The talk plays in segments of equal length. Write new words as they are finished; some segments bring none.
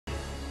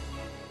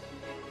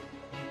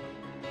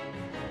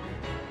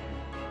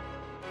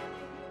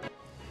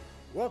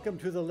Welcome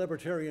to the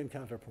Libertarian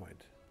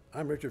Counterpoint.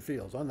 I'm Richard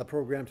Fields. On the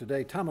program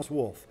today, Thomas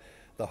Wolfe,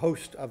 the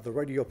host of the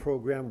radio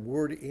program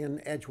Word in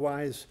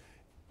Edgewise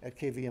at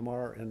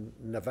KVMR in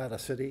Nevada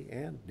City,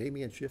 and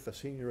Damian Schiff, a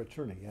senior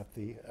attorney at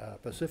the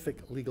Pacific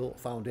Legal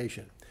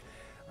Foundation.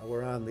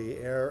 We're on the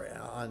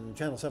air on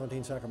Channel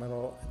 17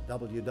 Sacramento,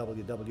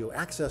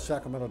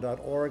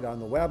 www.accesssacramento.org, on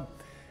the web,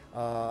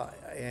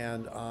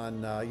 and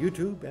on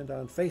YouTube and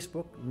on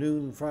Facebook,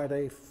 noon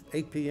Friday,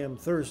 8 p.m.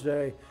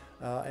 Thursday,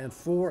 and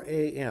 4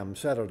 a.m.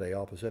 Saturday,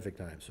 all Pacific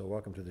time. So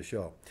welcome to the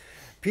show.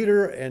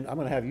 Peter, and I'm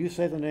going to have you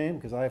say the name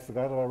because I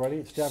forgot it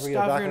already.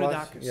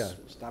 Stavrianodakis. Yeah.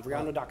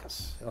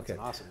 Stavrianodakis. Okay. An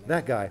awesome name.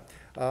 That guy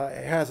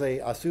has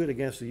a suit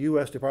against the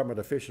U.S. Department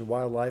of Fish and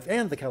Wildlife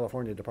and the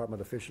California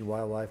Department of Fish and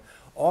Wildlife,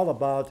 all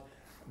about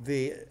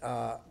the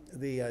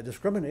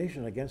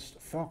discrimination against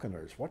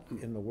falconers. What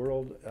in the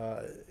world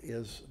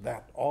is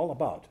that all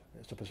about?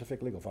 It's a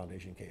Pacific Legal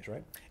Foundation case,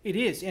 right? It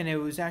is, and it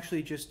was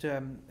actually just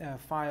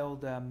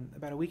filed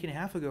about a week and a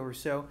half ago or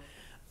so.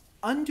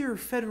 Under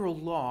federal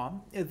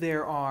law,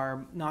 there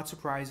are, not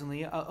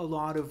surprisingly, a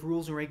lot of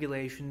rules and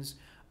regulations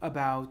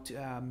about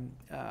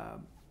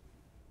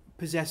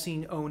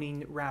possessing,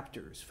 owning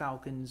raptors,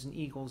 falcons and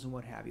eagles and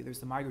what have you. There's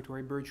the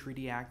Migratory Bird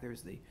Treaty Act,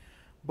 there's the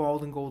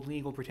Bald and Golden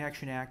Eagle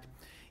Protection Act.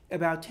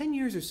 About 10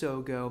 years or so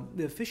ago,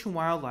 the Fish and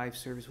Wildlife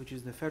Service, which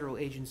is the federal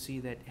agency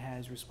that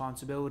has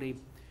responsibility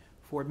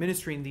for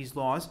administering these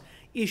laws,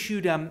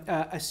 issued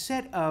a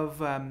set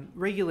of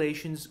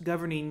regulations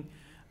governing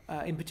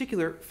in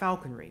particular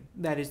falconry.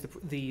 That is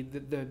the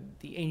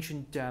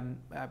ancient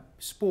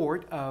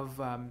sport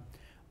of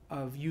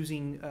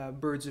using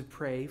birds of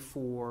prey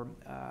for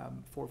a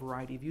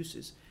variety of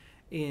uses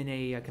in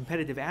a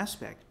competitive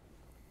aspect.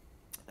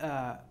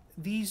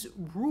 These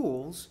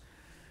rules,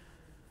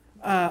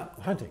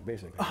 Hunting,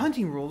 basically.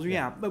 hunting rules,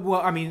 yeah. But, well,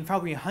 I mean,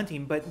 falconry and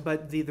hunting,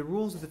 but the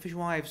rules that the Fish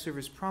and Wildlife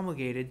Service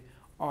promulgated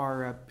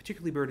are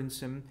particularly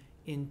burdensome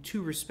in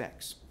two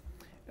respects.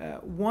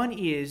 One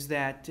is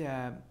that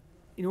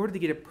in order to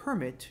get a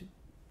permit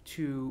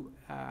to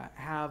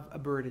have a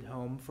bird at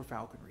home for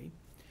falconry,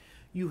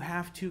 you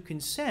have to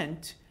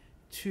consent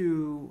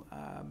to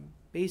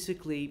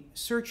basically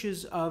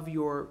searches of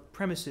your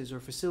premises or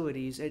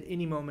facilities at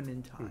any moment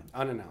in time.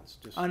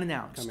 Unannounced. Just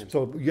Unannounced. come in.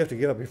 So you have to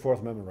give up your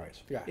Fourth Amendment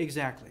rights. Yeah.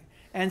 Exactly.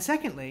 And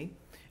secondly,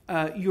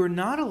 you're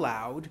not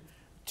allowed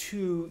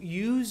to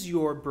use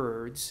your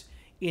birds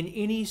in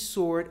any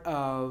sort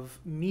of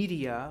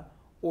media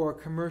or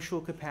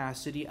commercial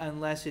capacity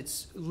unless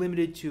it's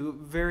limited to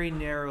very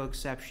narrow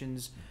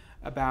exceptions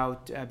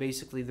about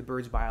basically the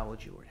bird's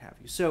biology or what have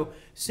you. So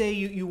say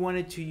you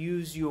wanted to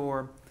use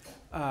your,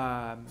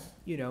 do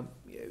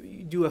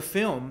a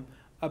film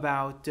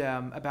about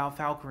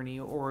falconry,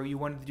 or you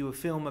wanted to do a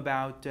film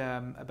about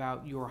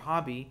your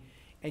hobby,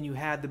 and you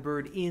had the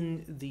bird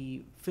in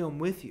the film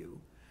with you,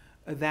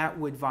 that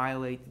would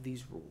violate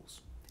these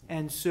rules.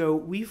 And so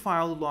we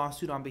filed a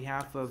lawsuit on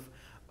behalf of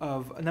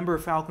a number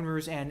of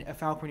falconers and a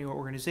falconry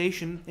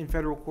organization in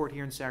federal court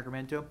here in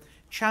Sacramento,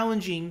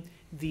 challenging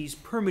these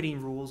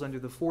permitting rules under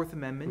the Fourth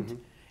Amendment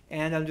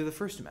and under the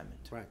First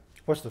Amendment. Right.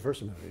 What's the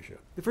First Amendment issue?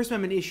 The First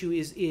Amendment issue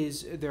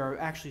is there are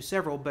actually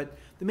several, but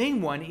the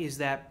main one is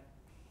that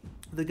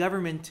the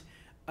government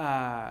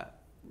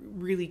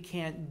really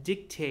can't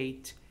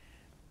dictate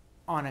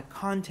on a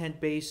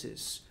content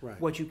basis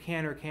what you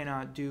can or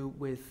cannot do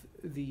with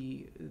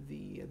the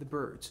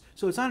birds.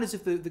 So it's not as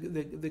if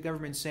the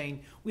government's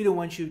saying, we don't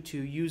want you to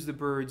use the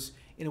birds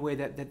in a way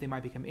that they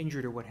might become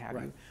injured or what have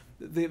you.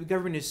 The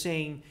government is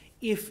saying,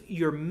 if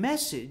your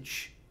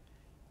message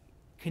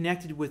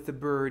connected with the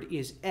bird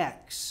is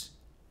X,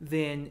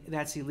 then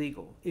that's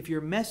illegal. If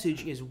your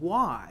message is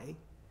Y,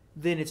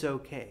 then it's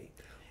okay.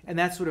 And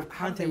that sort of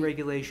content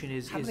regulation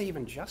is... How do they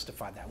even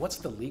justify that? What's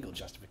the legal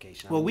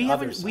justification? Well, we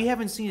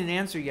haven't seen an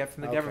answer yet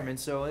from the government,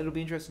 so it'll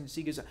be interesting to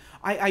see. Because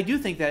I do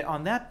think that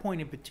on that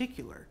point in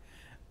particular,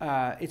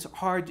 it's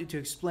hard to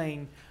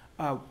explain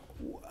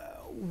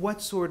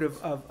what sort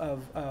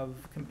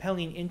of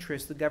compelling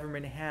interest the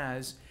government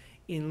has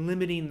in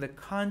limiting the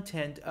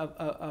content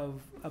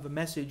of a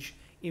message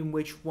in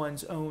which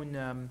one's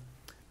own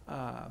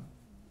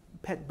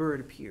pet bird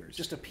appears.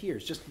 Just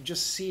appears.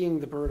 Just seeing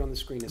the bird on the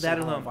screen is that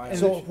alone.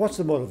 So what's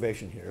the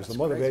motivation here? Is the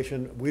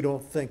motivation crazy.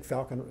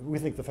 we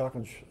think the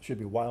falcons should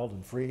be wild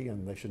and free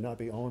and they should not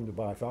be owned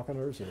by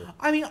falconers? Or?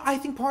 I mean, I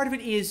think part of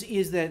it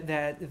is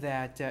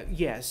that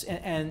yes,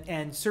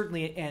 and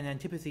certainly an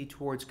antipathy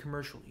towards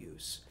commercial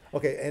use.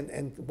 Okay,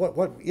 and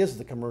what is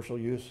the commercial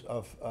use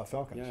of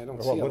falcons? Yeah, I don't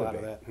Or see what a would it lot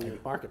of be? that in the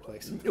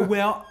marketplace.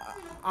 Well,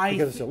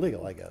 because it's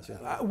illegal, I guess.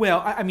 Yeah.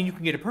 Well, I mean, you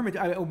can get a permit.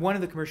 One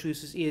of the commercial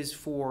uses is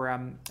for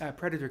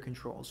predator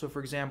control. So,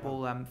 for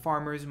example,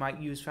 farmers might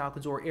use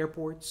falcons, or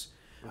airports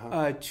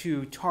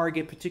to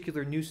target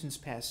particular nuisance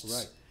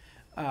pests.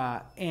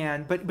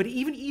 Right. But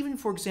even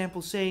for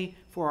example, say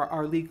for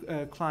our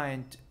lead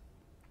client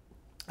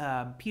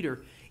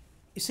Peter,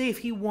 say if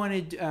he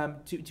wanted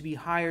to be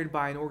hired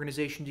by an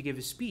organization to give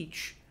a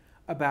speech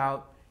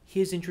about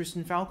his interest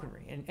in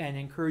falconry and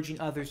encouraging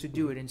others to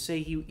do it, and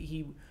say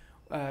he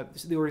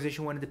the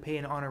organization wanted to pay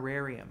an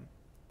honorarium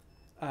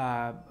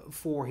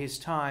for his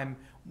time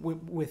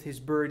with his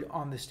bird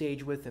on the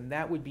stage with him.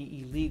 That would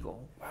be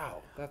illegal.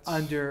 Wow, that's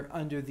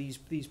under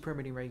these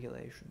permitting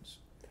regulations.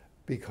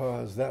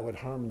 Because that would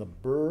harm the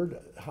bird?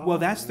 How? Well,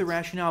 that's the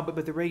rationale,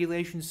 but the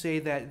regulations say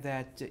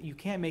that you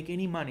can't make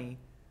any money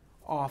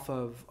off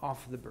of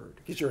the bird.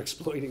 because you're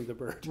exploiting the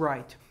bird.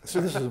 Right. So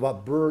this is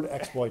about bird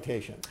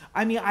exploitation.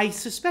 I mean, I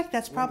suspect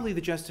that's probably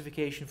the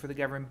justification for the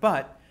government,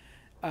 but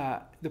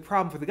the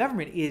problem for the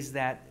government is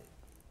that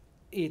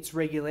its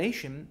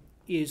regulation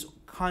is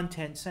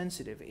content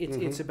sensitive.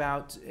 It's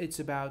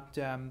about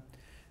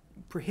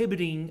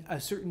prohibiting a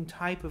certain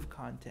type of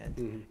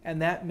content,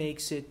 and that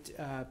makes it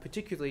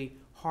particularly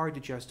hard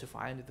to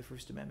justify under the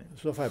First Amendment.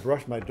 So if I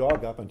brush my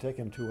dog up and take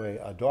him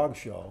to a dog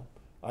show,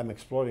 I'm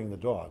exploiting the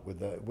dog. Would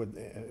they be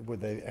able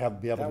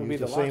That to would be use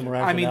the the same logic.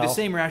 rationale? I mean, the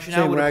same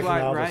rationale would apply,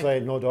 to right? say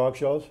no dog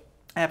shows,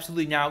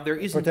 Absolutely. Now there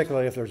isn't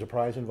particularly if there's a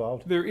prize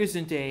involved. there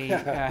isn't a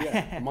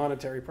Yeah, a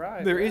monetary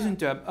prize. there yeah.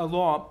 isn't a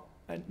law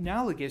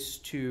analogous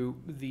to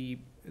the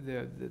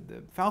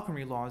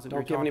falconry laws that Don't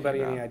we're give talking anybody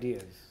about any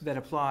ideas. that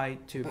apply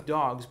to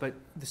dogs, but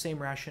the same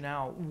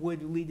rationale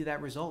would lead to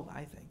that result,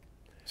 I think.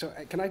 So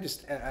can I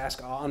just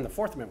ask on the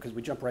Fourth Amendment, because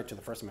we jump right to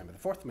the First Amendment.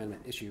 The Fourth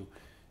Amendment issue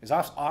is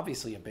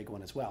obviously a big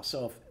one as well.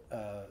 So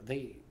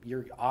if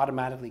you're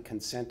automatically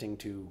consenting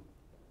to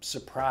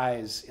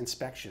surprise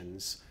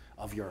inspections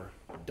of your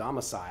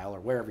domicile or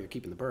wherever you're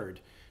keeping the bird,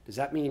 does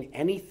that mean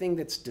anything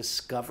that's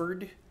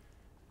discovered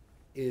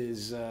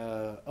is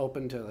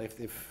open to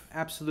if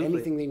Absolutely.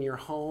 anything in your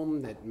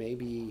home that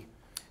maybe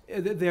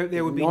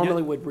There would be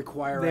normally no, would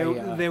require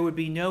there would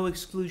be no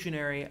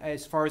exclusionary,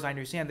 as far as I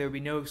understand, there would be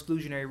no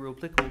exclusionary rule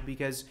applicable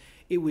because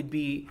it would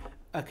be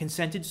a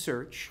consented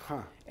search.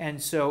 Huh.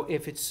 And so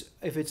if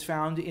it's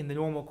found in the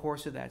normal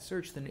course of that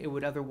search, then it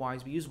would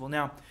otherwise be usable.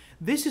 Now,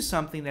 this is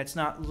something that's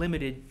not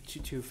limited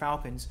to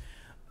falcons.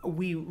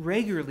 We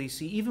regularly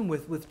see, even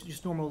with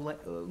just normal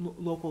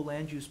local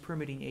land use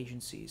permitting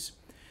agencies,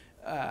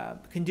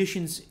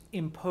 conditions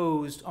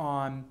imposed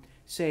on,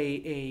 say,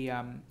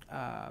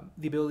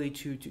 the ability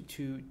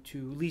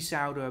to lease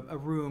out a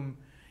room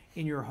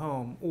in your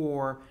home,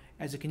 or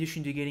as a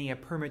condition to getting a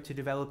permit to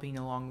developing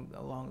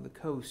along the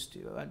coast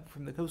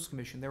from the Coast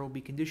Commission. There will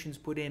be conditions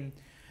put in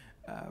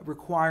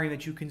requiring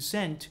that you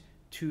consent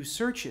to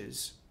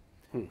searches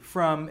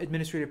from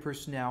administrative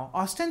personnel,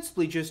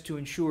 ostensibly just to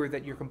ensure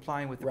that you're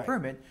complying with the Right.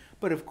 permit.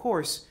 But of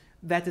course,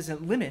 that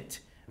doesn't limit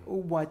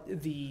what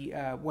the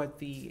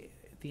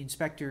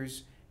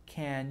inspectors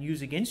can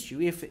use against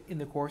you if in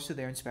the course of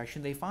their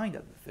inspection they find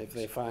other things. if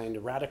they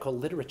find radical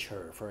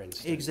literature, for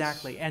instance.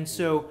 Exactly. And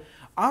so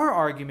our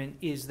argument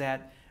is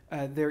that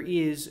there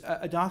is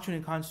a doctrine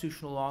in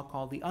constitutional law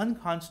called the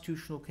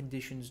unconstitutional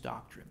conditions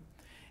doctrine.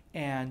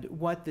 And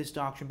what this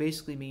doctrine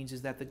basically means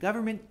is that the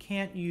government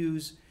can't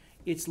use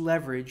its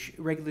leverage,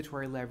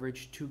 regulatory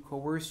leverage, to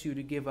coerce you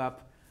to give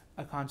up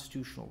a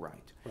constitutional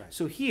right. Right.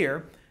 So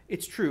here,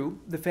 it's true,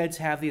 the feds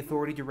have the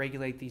authority to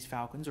regulate these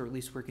falcons, or at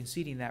least we're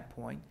conceding that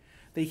point.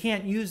 They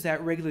can't use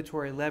that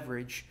regulatory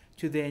leverage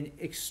to then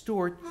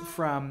extort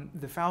from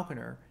the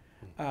falconer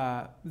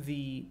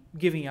the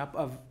giving up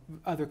of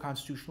other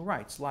constitutional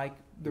rights, like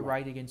the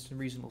right against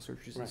unreasonable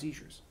searches and Right.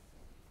 seizures.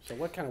 So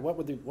what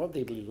would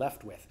they be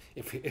left with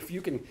if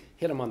you can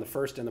hit them on the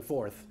first and the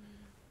fourth?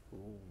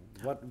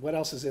 What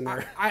else is in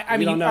there? I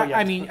We don't know yet.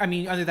 I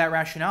mean, under that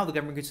rationale, the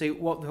government could say,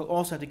 well, they'll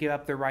also have to give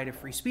up their right of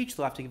free speech.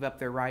 They'll have to give up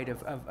their right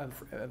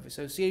of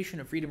association,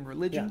 of freedom of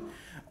religion,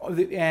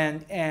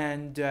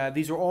 and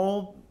these are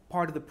all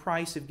part of the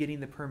price of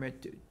getting the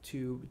permit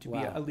to be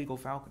Wow. a legal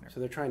falconer. So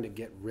they're trying to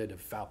get rid of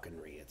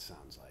falconry, it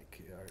sounds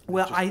like. Or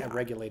Well, just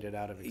regulate it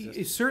out of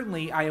existence.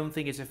 Certainly, I don't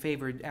think it's a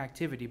favored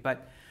activity,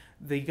 but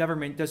the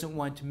government doesn't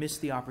want to miss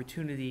the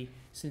opportunity,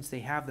 since they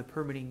have the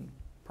permitting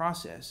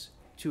process,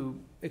 to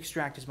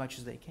extract as much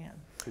as they can.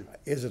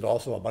 Is it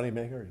also a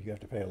moneymaker? You have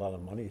to pay a lot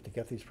of money to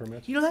get these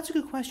permits? You know, that's a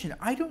good question.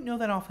 I don't know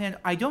that offhand.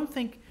 I don't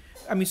think,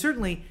 I mean,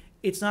 certainly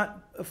it's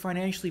not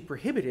financially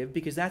prohibitive,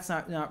 because that's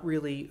not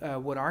really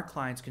what our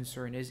client's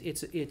concern is.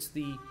 It's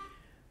the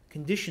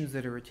conditions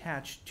that are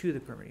attached to the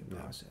permitting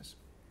process.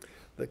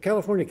 The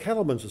California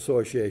Cattlemen's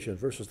Association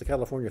versus the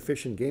California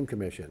Fish and Game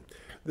Commission.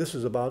 This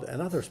is about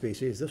another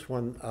species, this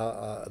one,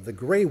 the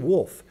gray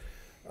wolf.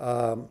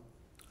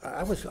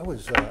 I was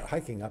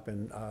hiking up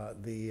in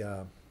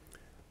the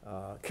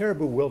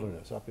Caribou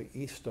Wilderness, up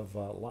east of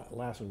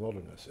Lassen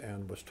Wilderness,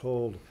 and was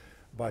told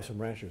by some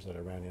ranchers that I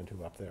ran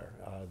into up there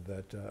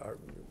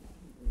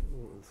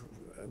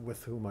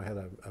with whom I had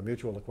a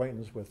mutual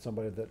acquaintance with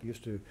somebody that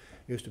used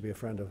to be a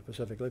friend of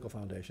Pacific Legal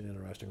Foundation,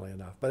 interestingly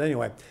enough. But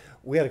anyway,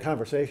 we had a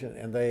conversation,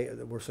 and they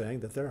were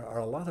saying that there are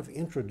a lot of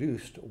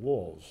introduced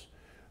wolves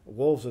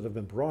that have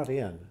been brought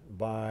in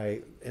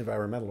by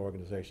environmental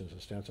organizations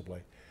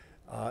ostensibly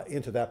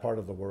into that part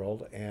of the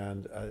world,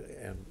 and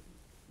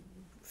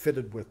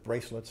fitted with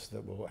bracelets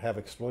that will have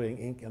exploding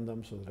ink in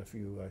them, so that if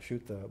you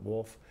shoot the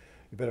wolf,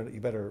 you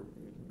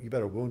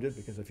better wound it,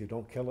 because if you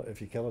don't kill it,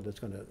 if you kill it, it's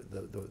gonna,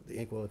 the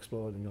ink will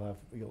explode and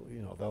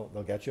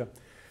they'll get you.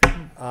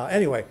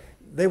 Anyway,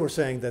 they were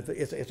saying that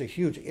it's a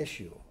huge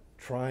issue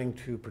trying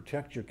to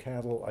protect your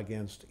cattle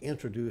against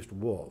introduced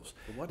wolves.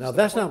 Now,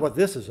 that's not what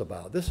this is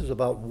about. This is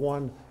about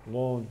one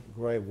lone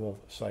gray wolf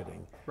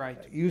sighting. Right.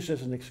 Used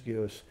as an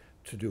excuse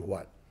to do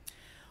what?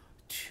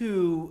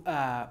 To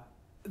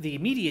the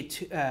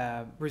immediate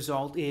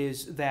result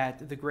is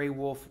that the gray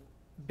wolf,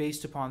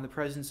 based upon the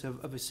presence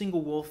of a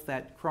single wolf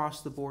that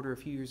crossed the border a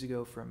few years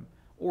ago from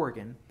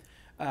Oregon,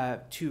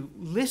 to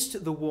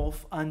list the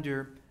wolf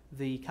under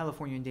the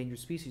California Endangered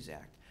Species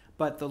Act.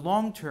 But the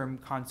long-term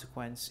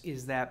consequence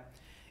is that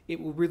it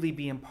will really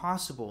be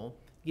impossible,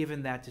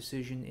 given that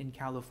decision in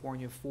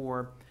California,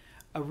 for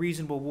a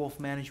reasonable wolf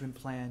management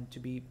plan to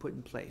be put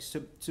in place.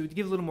 So to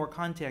give a little more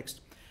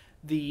context,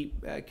 the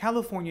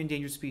California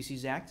Endangered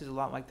Species Act is a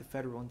lot like the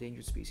Federal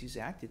Endangered Species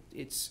Act.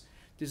 It's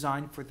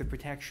designed for the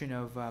protection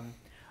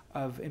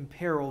of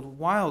imperiled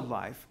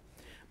wildlife.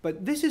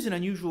 But this is an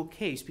unusual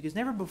case, because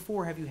never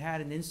before have you had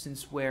an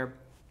instance where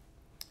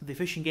the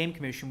Fish and Game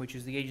Commission, which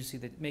is the agency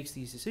that makes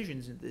these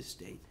decisions in this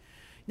state,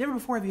 never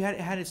before have you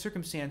had a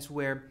circumstance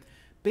where,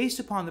 based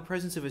upon the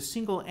presence of a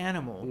single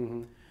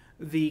animal,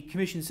 the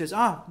commission says,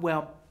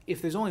 well,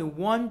 if there's only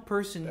one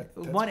person,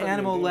 one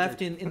animal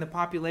left in the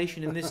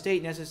population in this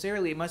state,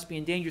 necessarily it must be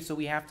endangered, so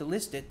we have to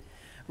list it,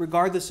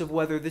 regardless of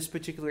whether this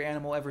particular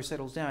animal ever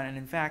settles down. And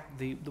in fact,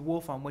 the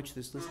wolf on which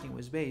this listing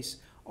was based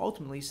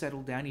ultimately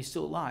settled down, he's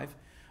still alive,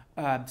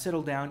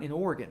 settled down in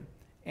Oregon.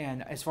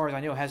 And as far as I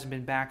know, hasn't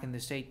been back in the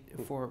state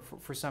for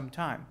some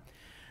time.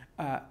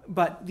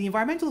 But the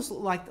environmentalists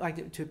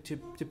like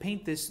to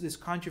paint this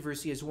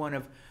controversy as one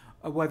of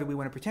whether we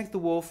want to protect the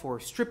wolf or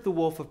strip the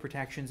wolf of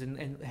protections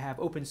and have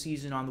open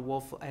season on the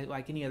wolf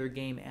like any other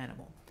game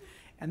animal.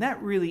 And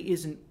that really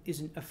isn't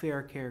a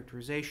fair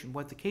characterization.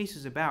 What the case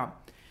is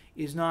about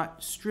is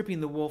not stripping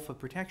the wolf of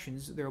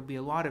protections. There will be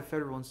a lot of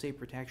federal and state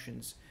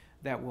protections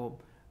that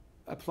will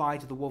apply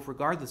to the wolf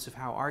regardless of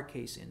how our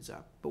case ends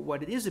up. But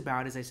what it is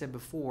about, as I said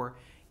before,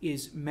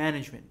 is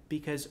management.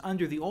 Because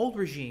under the old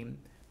regime,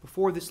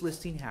 before this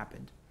listing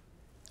happened,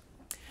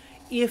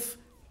 if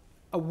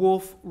a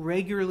wolf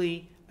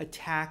regularly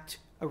attacked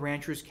a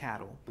rancher's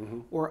cattle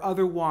or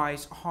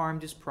otherwise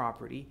harmed his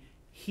property,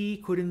 he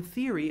could in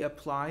theory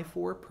apply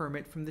for a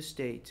permit from the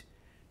state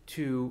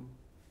to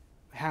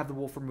have the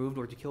wolf removed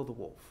or to kill the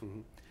wolf.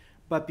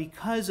 But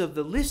because of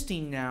the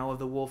listing now of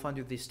the wolf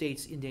under the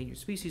state's Endangered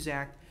Species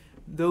Act,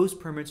 those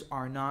permits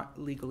are not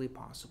legally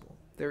possible.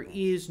 There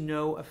is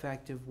no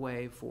effective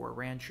way for a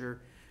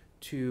rancher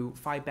to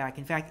fight back.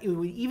 In fact, it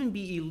would even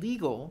be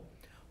illegal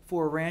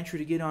for a rancher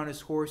to get on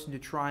his horse and to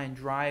try and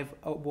drive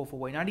a wolf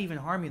away, not even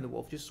harming the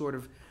wolf, just sort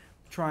of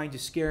trying to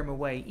scare him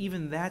away.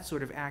 Even that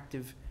sort of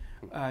active,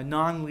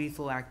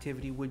 non-lethal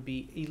activity would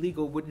be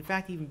illegal, would in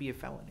fact even be a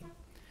felony.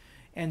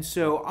 And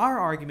so our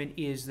argument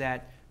is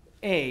that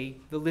A,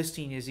 the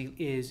listing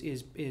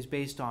is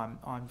based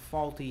on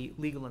faulty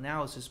legal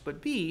analysis,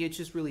 but B, it's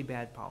just really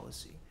bad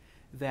policy.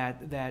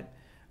 That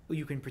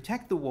you can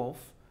protect the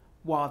wolf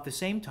while at the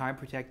same time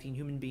protecting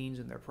human beings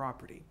and their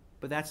property.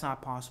 But that's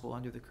not possible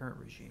under the current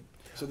regime.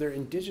 So they're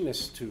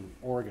indigenous to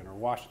Oregon or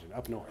Washington,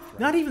 up north, right?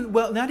 Not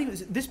even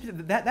this.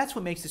 That's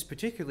what makes this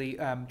particularly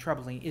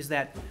troubling, is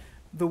that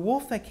the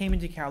wolf that came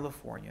into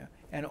California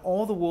and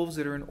all the wolves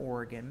that are in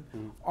Oregon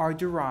are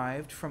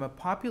derived from a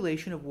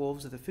population of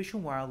wolves that the Fish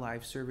and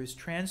Wildlife Service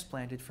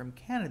transplanted from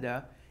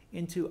Canada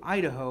into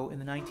Idaho in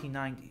the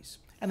 1990s.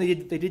 And they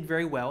did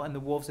very well, and the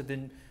wolves have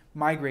then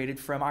migrated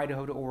from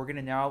Idaho to Oregon,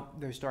 and now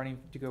they're starting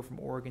to go from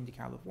Oregon to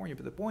California.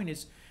 But the point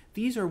is,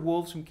 these are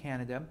wolves from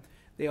Canada.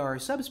 They are a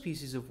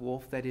subspecies of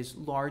wolf that is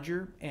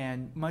larger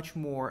and much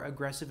more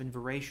aggressive and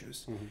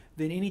voracious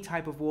than any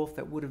type of wolf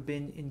that would have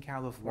been in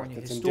California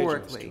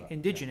historically,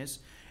 indigenous.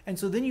 And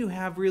so then you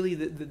have really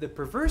the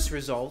perverse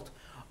result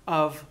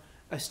of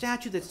a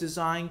statute that's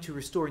designed to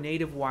restore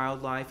native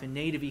wildlife and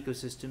native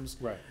ecosystems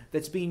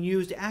that's being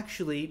used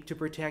actually to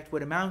protect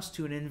what amounts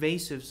to an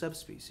invasive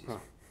subspecies.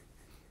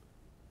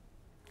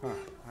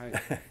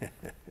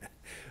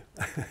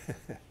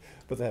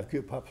 But they have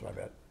cute pups, I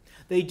bet.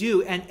 They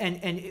do,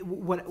 and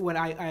what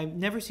I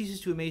never ceases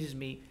to amaze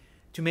me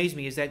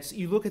is that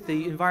you look at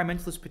the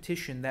environmentalist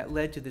petition that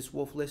led to this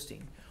wolf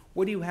listing.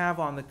 What do you have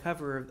on the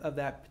cover of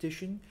that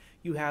petition?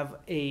 You have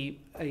a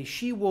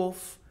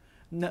she-wolf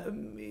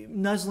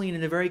nuzzling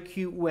in a very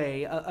cute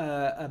way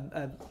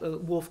a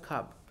wolf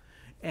cub,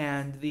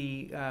 and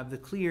the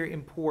clear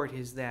import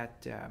is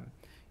that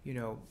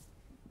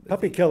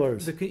puppy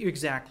killers.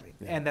 Exactly,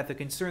 and that the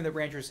concern that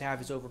ranchers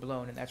have is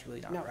overblown, and that's really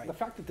not now, right. The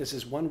fact that this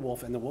is one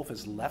wolf and the wolf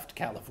has left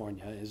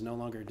California is no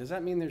longer. Does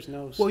that mean there's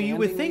no? Well, you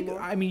would think.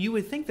 Anymore? I mean, you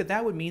would think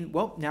that would mean,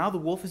 well, now the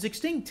wolf is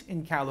extinct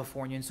in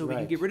California, and so we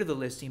can get rid of the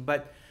listing.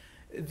 But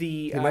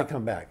he might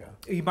come back. Huh?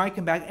 He might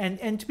come back,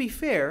 and to be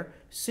fair,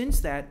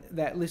 since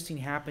that listing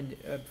happened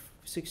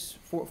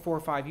 4 or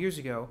 5 years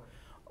ago,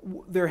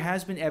 there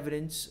has been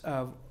evidence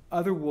of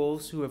other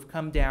wolves who have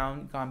come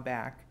down, gone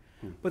back.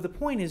 But the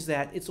point is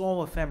that it's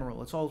all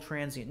ephemeral, it's all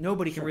transient.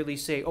 Nobody can really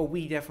say, oh,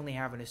 we definitely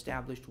have an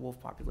established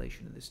wolf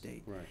population in the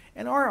state. Right.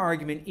 And our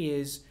argument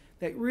is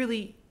that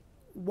really,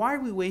 why are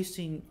we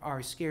wasting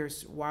our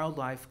scarce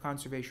wildlife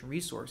conservation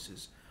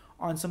resources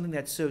on something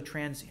that's so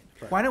transient?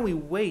 Right. Why don't we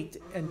wait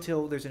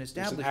until there's an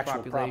established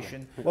actual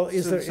problem? Well,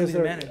 so we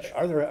manage?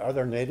 are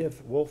there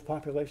native wolf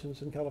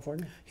populations in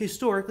California?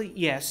 Historically,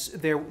 yes,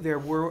 there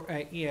were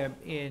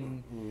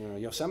in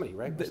Yosemite,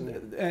 right?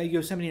 Wasn't it?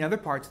 Yosemite and other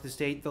parts of the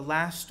state. The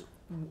last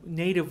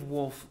native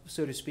wolf,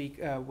 so to speak,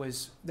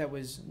 was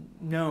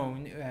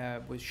known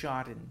was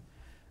shot in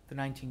the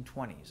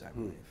 1920s, I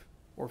believe,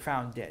 or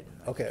found dead.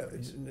 In the Okay,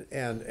 1920s.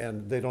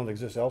 and they don't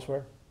exist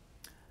elsewhere?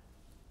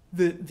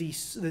 The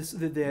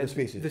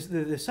species.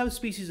 the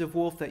subspecies of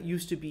wolf that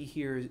used to be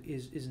here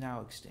is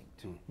now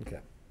extinct. Okay.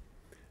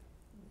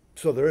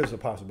 So there is a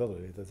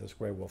possibility that this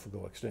gray wolf will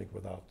go extinct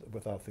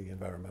without the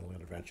environmental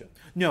intervention.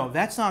 No,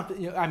 that's not.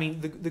 I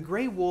mean, the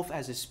gray wolf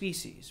as a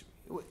species,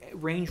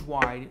 range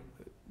wide,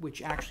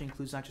 which actually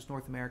includes not just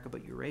North America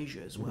but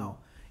Eurasia as well,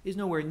 is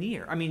nowhere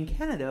near. I mean,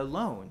 Canada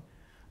alone,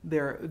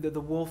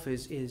 the wolf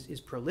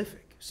is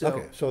prolific. So,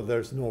 Okay, so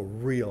there's no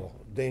real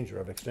danger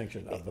of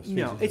extinction of the species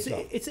no,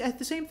 itself. it's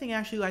the same thing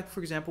actually. Like for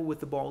example, with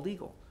the bald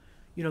eagle.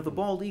 You know, the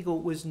bald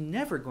eagle was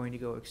never going to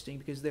go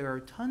extinct because there are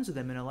tons of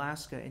them in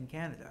Alaska and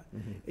Canada.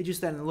 It's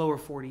just that in the lower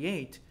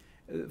 48,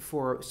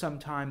 for some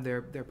time,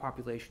 their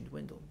population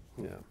dwindled.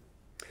 Yeah.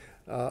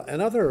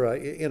 Another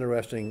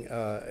interesting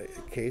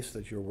case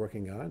that you're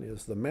working on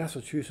is the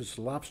Massachusetts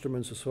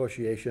Lobstermen's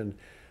Association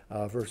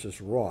versus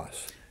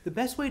Ross. The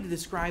best way to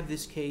describe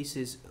this case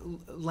is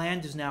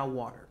land is now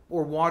water,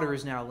 or water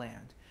is now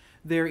land.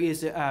 There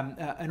is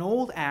an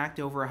old act,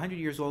 over 100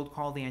 years old,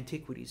 called the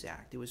Antiquities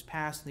Act. It was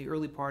passed in the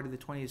early part of the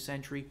 20th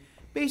century.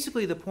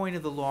 Basically, the point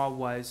of the law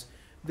was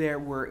there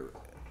were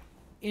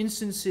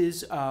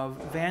instances of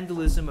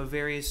vandalism of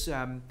various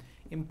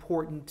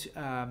important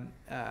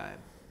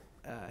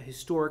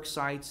historic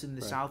sites in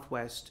the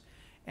Southwest.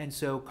 And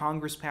so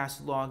Congress passed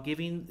a law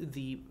giving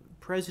the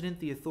president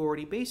the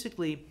authority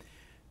basically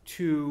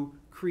to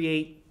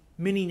create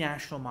mini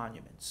national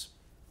monuments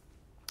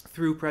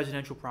through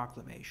presidential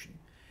proclamation.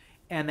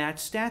 And that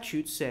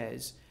statute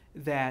says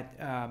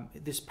that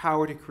this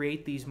power to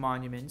create these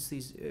monuments,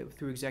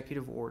 through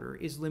executive order,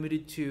 is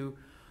limited to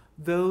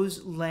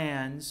those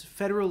lands,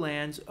 federal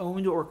lands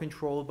owned or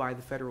controlled by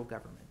the federal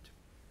government.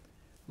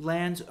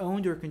 Lands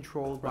owned or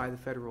controlled by the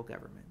federal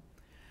government.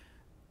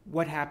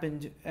 What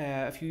happened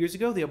a few years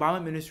ago? The Obama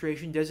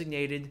administration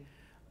designated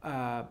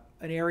an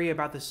area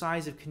about the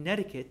size of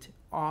Connecticut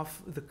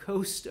off the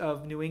coast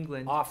of New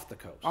England. Off the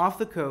coast. Off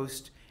the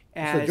coast.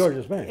 As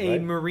Georges Bank, a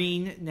right?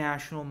 marine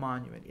national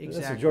monument.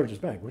 Exactly. That's the Georges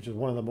Bank, which is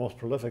one of the most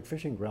prolific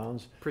fishing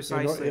grounds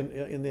Precisely.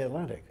 in the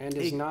Atlantic. And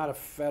is not a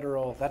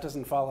federal, that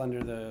doesn't fall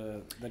under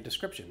the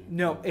description.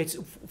 No, it's,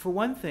 for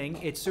one thing,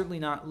 it's certainly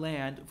not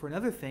land. For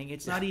another thing,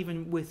 it's not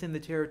even within the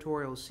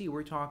territorial sea.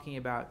 We're talking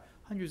about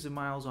hundreds of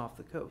miles off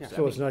the coast.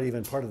 So it's not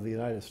even part of the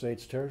United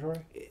States territory?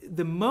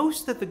 The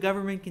most that the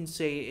government can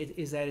say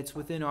is that it's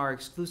within our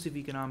exclusive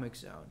economic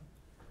zone.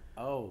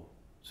 Oh,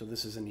 so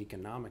this is an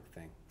economic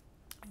thing.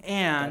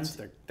 And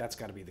that's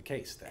got to be the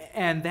case then.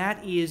 And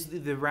that is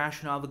the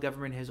rationale the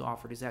government has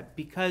offered, is that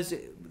because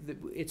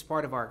it's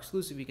part of our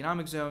exclusive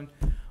economic zone,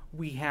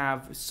 we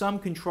have some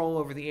control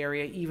over the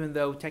area, even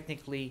though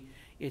technically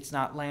it's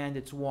not land,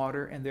 it's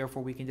water, and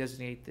therefore we can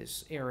designate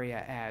this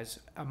area as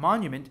a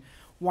monument.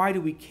 Why do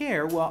we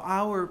care? Well,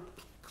 our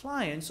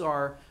clients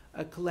are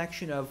a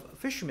collection of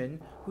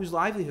fishermen whose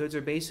livelihoods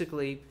are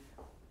basically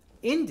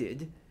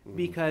ended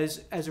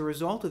because as a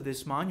result of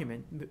this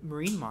monument,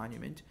 marine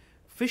monument,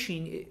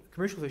 fishing,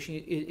 commercial fishing,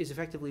 is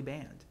effectively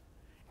banned.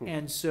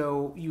 And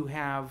so you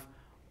have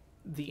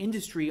the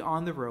industry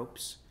on the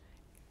ropes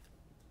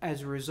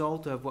as a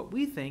result of what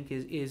we think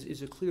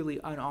is a clearly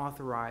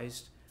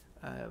unauthorized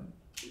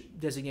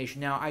designation.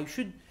 Now, I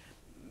should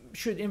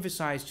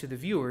emphasize to the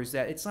viewers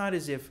that it's not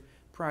as if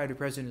prior to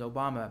President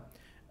Obama,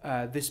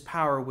 this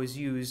power was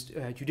used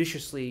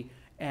judiciously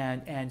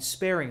and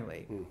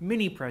sparingly.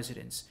 Many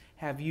presidents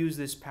have used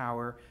this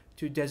power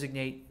to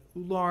designate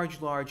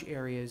large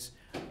areas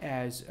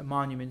as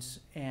monuments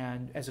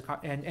and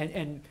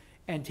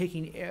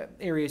taking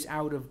areas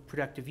out of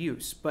productive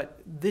use.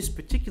 But this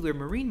particular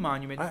marine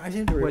monument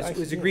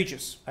was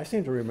egregious. I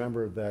seem to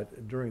remember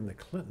that during the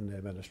Clinton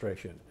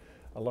administration,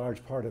 a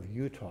large part of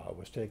Utah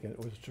was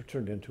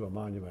turned into a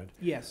monument.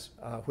 Yes.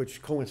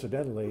 Which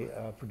coincidentally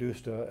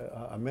produced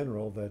a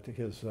mineral that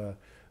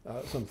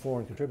some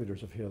foreign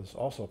contributors of his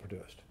also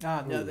produced.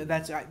 No,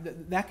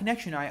 that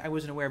connection I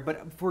wasn't aware.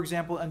 But for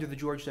example, under the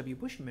George W.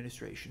 Bush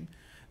administration,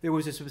 there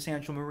was a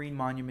substantial marine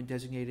monument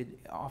designated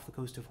off the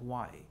coast of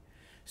Hawaii.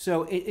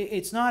 So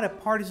it's not a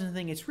partisan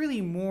thing. It's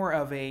really more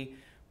of a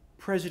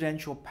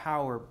presidential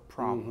power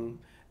problem.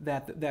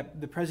 That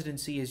the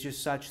presidency is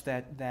just such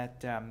that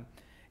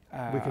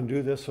we can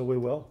do this, so we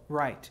will.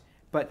 Right.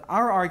 But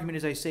our argument,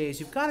 as I say, is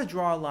you've got to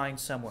draw a line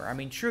somewhere. I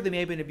mean, sure, there may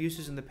have been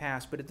abuses in the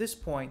past, but at this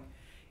point,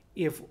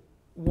 if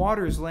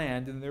water is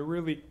land and there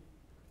really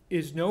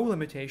is no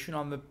limitation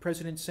on the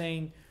president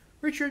saying,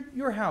 Richard,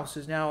 your house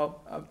is now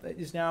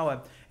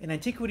an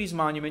antiquities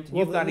monument, and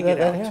you've got to get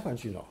that out.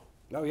 happens, you know.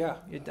 Oh, yeah.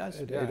 It does.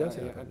 It Yeah, does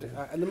yeah,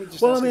 happen. let me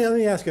just Well, ask let you-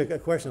 me ask a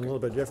question a little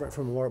bit different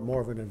from more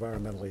of an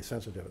environmentally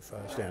sensitive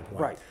standpoint.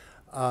 Right.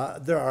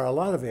 There are a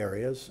lot of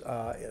areas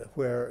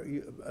where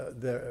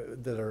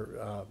that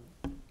are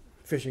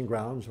fishing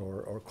grounds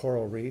or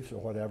coral reefs or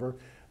whatever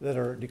that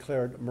are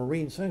declared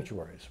marine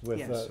sanctuaries with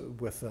Yes.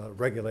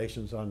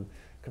 regulations on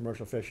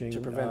commercial fishing To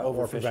prevent or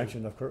overfishing.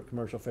 prevention of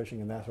commercial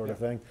fishing and that sort of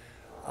thing.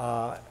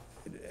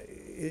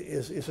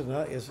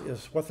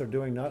 Is what they're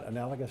doing not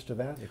analogous to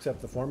that,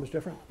 except the form is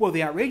different? Well,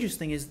 the outrageous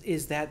thing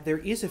is that there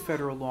is a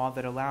federal law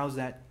that allows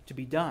that to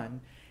be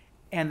done,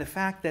 and the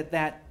fact that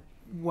that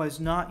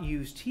was not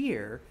used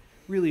here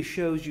really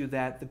shows you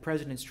that the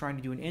president's trying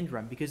to do an end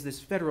run, because this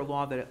federal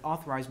law that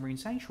authorized marine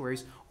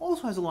sanctuaries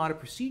also has a lot of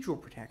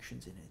procedural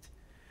protections in it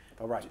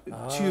Oh, right.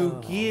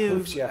 to give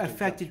Hoops you have to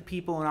affected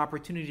people an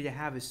opportunity to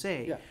have a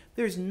say. Yeah.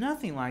 There's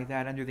nothing like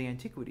that under the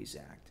Antiquities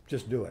Act.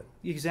 Just do it.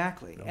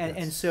 Exactly, Okay.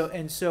 and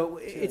so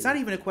it's not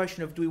even a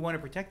question of do we want to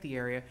protect the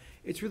area.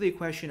 It's really a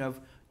question of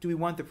do we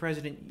want the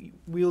president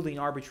wielding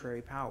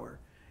arbitrary power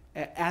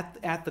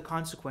at the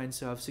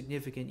consequence of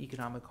significant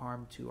economic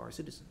harm to our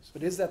citizens.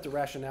 But is that the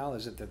rationale?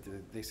 Is it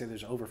that they say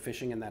there's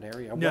overfishing in that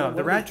area? No, what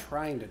are they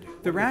trying to do?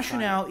 What The are they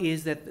rationale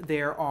is that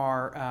there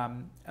are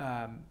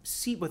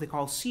what they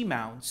call sea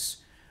mounts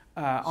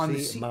on the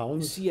Sea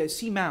mounds?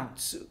 sea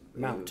mounts.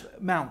 Mount.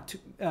 Mount.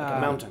 Like a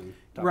mountain.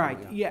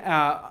 Right.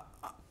 Yeah.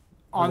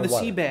 On the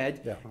Underwater.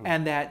 seabed, Yeah.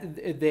 and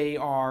that they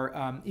are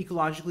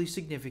ecologically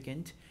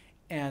significant,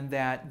 and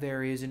that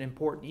there is an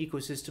important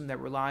ecosystem that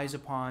relies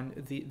upon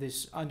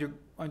this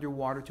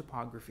underwater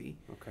topography.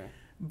 Okay.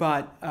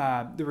 But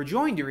the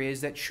rejoinder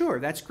is that,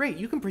 sure, that's great.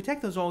 You can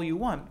protect those all you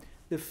want.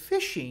 The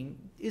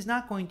fishing is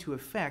not going to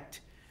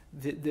affect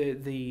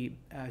the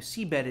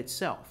seabed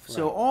itself.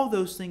 So Right. all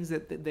those things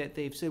that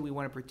they've said we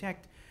want to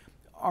protect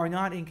are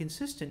not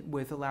inconsistent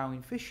with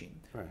allowing fishing.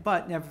 Right.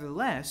 But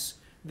nevertheless,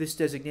 this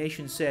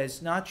designation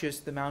says not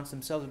just the mounts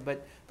themselves,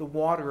 but the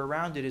water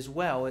around it as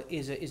well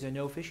is a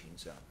no fishing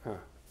zone. Huh.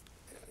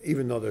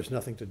 Even though there's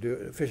nothing to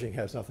do, fishing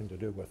has nothing to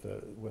do with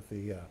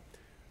the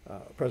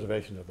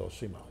preservation of those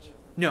seamounts.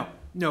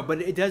 No, but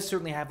it does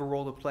certainly have a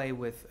role to play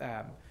with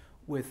an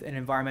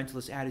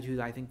environmentalist attitude.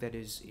 I think that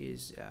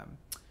is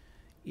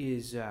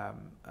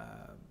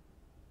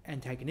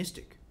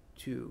antagonistic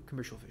to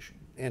commercial fishing.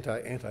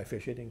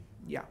 Anti-fish eating?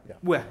 Yeah. Yeah.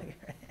 Well,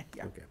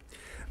 yeah. Okay.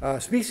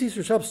 Species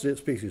or substitute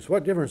species,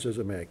 what difference does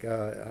it make,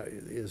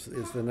 is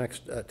the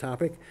next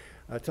topic.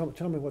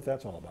 Tell me what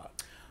that's all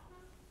about.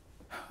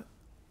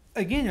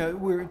 Again,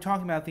 we were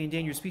talking about the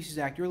Endangered Species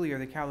Act earlier,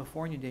 the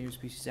California Endangered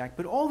Species Act,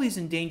 but all these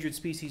endangered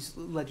species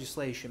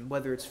legislation,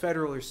 whether it's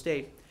federal or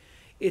state,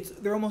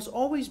 they're almost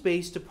always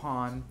based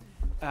upon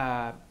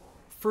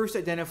first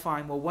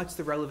identifying, well, what's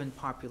the relevant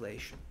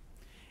population?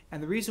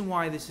 And the reason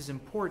why this is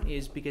important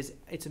is because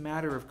it's a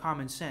matter of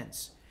common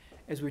sense.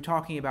 As we're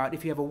talking about,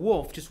 if you have a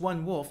wolf, just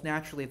one wolf,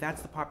 naturally, if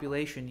that's the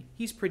population,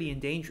 he's pretty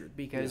endangered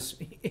because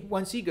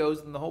once he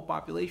goes, then the whole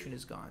population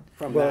is gone.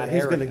 From Well, that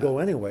he's going to area. go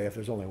anyway if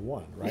there's only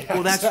one, right?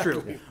 Well, that's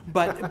true.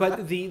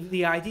 But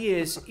the idea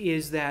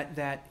is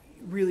that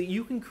really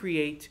you can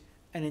create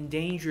an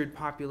endangered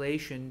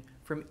population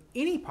from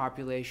any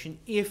population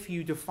if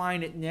you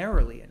define it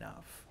narrowly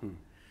enough.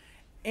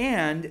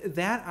 And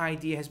that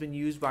idea has been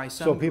used by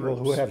some So people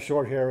groups. who have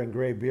short hair and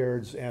gray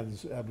beards and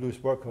blue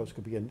sport coats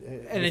could be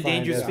defined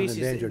endangered as species.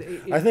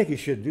 endangered. I think you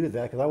should do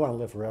that because I want to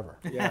live forever.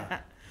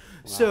 Yeah.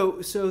 So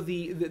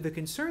the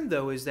concern,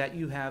 though, is that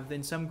you have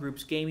then some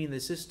groups gaming the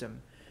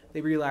system.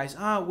 They realize,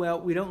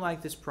 well, we don't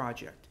like this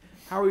project.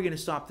 How are we going to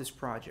stop this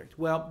project?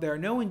 Well, there are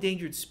no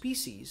endangered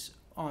species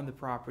on the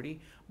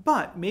property,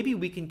 but maybe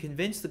we can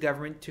convince the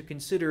government to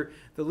consider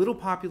the little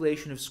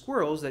population of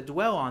squirrels that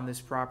dwell on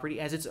this property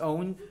as its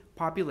own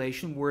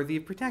population worthy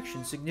of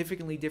protection,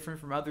 significantly different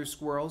from other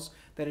squirrels,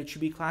 that it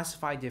should be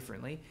classified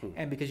differently.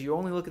 And because you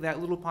only look at that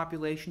little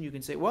population, you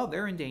can say, well,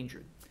 they're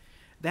endangered.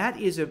 That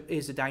is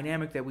a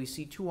dynamic that we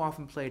see too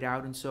often played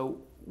out, and so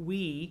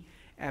we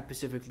at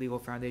Pacific Legal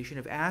Foundation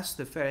have asked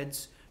the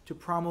feds to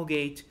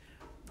promulgate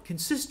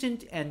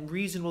consistent and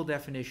reasonable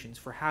definitions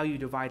for how you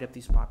divide up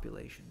these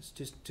populations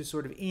to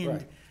sort of end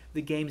Right.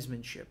 the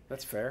gamesmanship.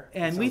 That's fair.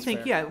 And That we sounds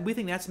think, fair. we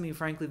think that's something,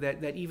 frankly,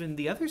 that even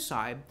the other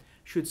side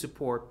should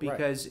support,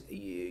 because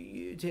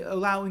to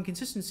allow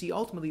inconsistency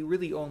ultimately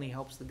really only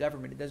helps the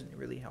government. It doesn't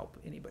really help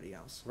anybody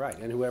else. Right,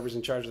 and whoever's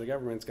in charge of the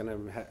government's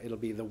it'll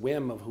be the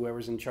whim of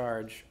whoever's in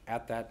charge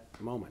at that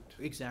moment.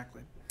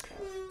 Exactly.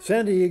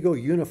 San Diego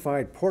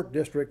Unified Port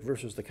District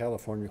versus the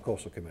California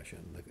Coastal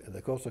Commission.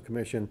 The Coastal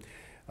Commission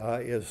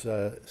is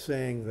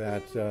saying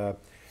that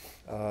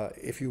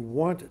if you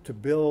want to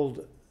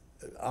build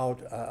out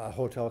a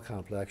hotel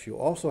complex, you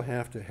also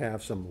have to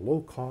have some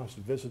low-cost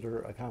visitor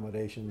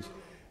accommodations.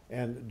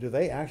 And do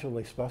they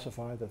actually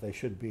specify that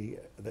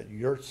that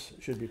yurts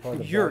should be part of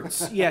that?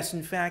 Yurts, yes.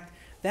 In fact,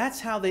 that's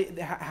how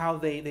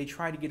they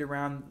try to get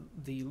around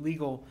the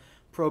legal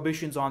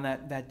prohibitions on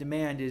that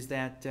demand, is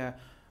that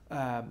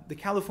The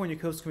California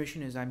Coast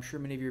Commission, as I'm sure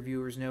many of your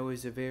viewers know,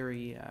 is a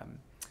very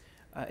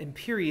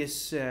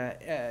imperious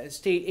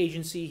state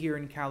agency here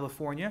in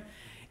California.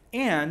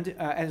 And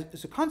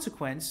as a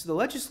consequence, the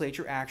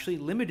legislature actually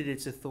limited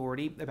its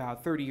authority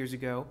about 30 years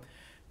ago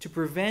to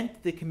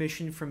prevent the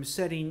commission from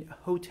setting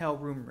hotel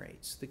room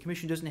rates. The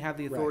commission doesn't have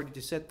the authority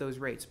to set those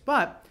rates.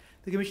 But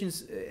the commission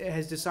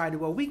has decided,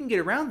 well, we can get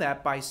around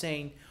that by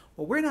saying,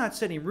 well, we're not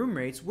setting room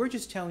rates. We're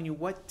just telling you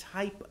what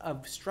type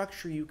of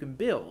structure you can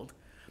build.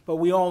 But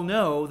we all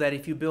know that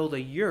if you build a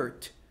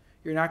yurt,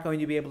 you're not going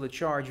to be able to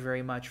charge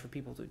very much for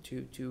people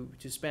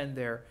to spend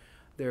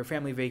their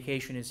family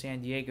vacation in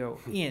San Diego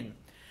in.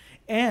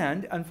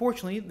 And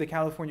unfortunately, the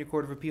California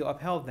Court of Appeal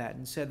upheld that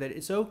and said that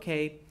it's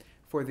okay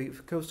for the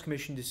Coast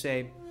Commission to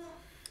say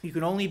you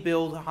can only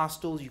build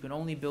hostels, you can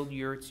only build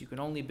yurts, you can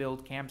only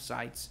build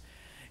campsites,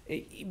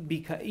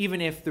 because,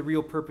 even if the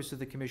real purpose of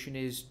the commission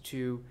is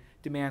to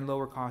demand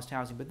lower cost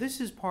housing. But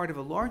this is part of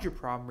a larger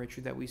problem,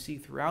 Richard, that we see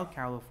throughout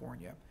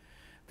California.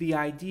 The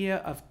idea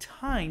of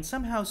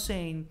somehow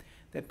saying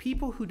that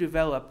people who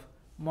develop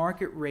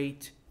market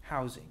rate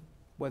housing,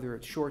 whether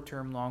it's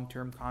short-term,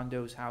 long-term,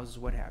 condos, houses,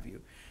 what have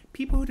you,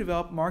 people who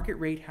develop market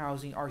rate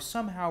housing are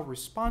somehow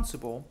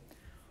responsible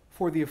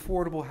for the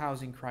affordable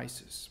housing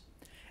crisis.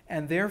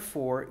 And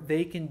therefore,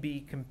 they can be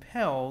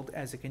compelled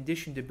as a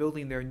condition to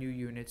building their new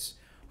units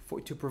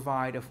to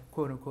provide a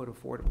quote-unquote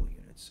affordable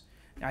units.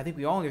 Now, I think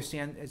we all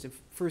understand as a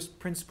first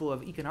principle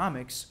of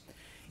economics,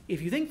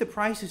 if you think the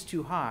price is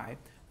too high,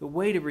 the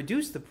way to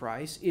reduce the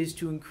price is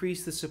to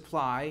increase the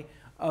supply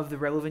of the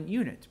relevant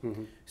unit.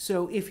 Mm-hmm.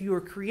 So if you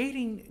are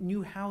creating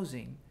new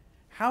housing,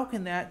 how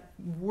can that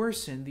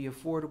worsen the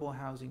affordable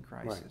housing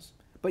crisis? Right.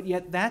 But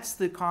yet that's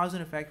the cause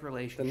and effect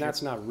relationship. And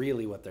that's not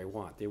really what they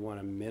want. They want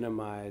to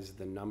minimize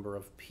the number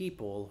of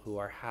people who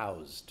are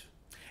housed.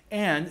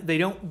 And they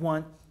don't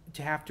want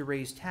to have to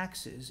raise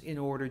taxes in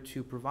order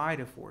to provide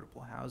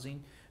affordable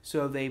housing.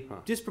 So they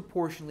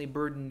disproportionately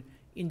burden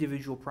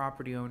individual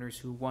property owners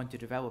who want to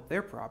develop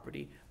their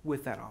property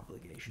with that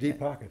obligation. Deep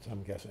pockets,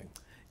 I'm guessing.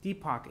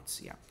 Deep pockets,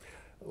 yeah.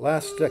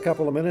 Last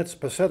couple of minutes,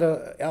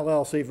 Paseta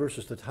LLC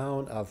versus the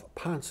town of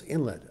Ponce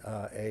Inlet.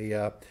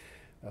 A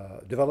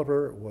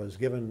developer was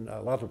given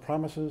a lot of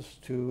promises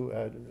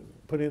to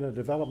put in a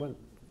development.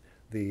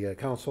 The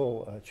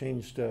council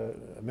changed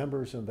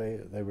members and they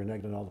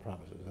reneged on all the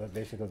promises. Is that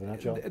basically the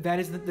nutshell? That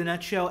is the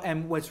nutshell.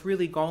 And what's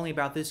really galling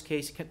about this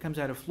case comes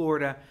out of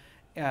Florida.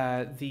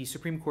 The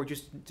Supreme Court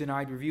just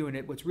denied review in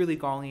it. What's really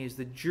galling is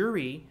the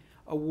jury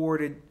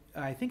awarded,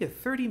 I think, a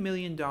 $30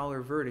 million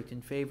verdict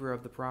in favor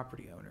of the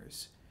property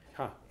owners.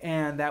 Huh.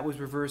 And that was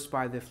reversed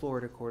by the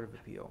Florida Court of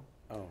Appeal.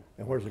 Oh.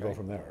 And where does it go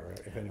from there,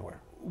 if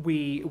anywhere?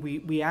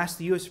 We asked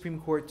the U.S.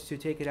 Supreme Court to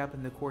take it up,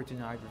 and the court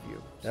denied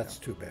review. That's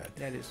too bad.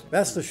 That is.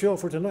 That's the show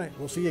for tonight.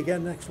 We'll see you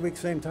again next week,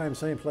 same time,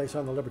 same place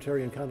on the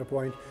Libertarian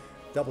Counterpoint,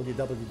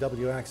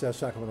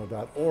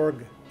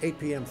 www.accesssacramento.org, 8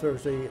 p.m.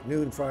 Thursday,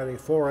 noon Friday,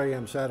 4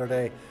 a.m.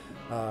 Saturday,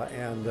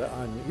 and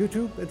on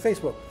YouTube and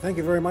Facebook. Thank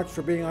you very much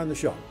for being on the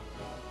show.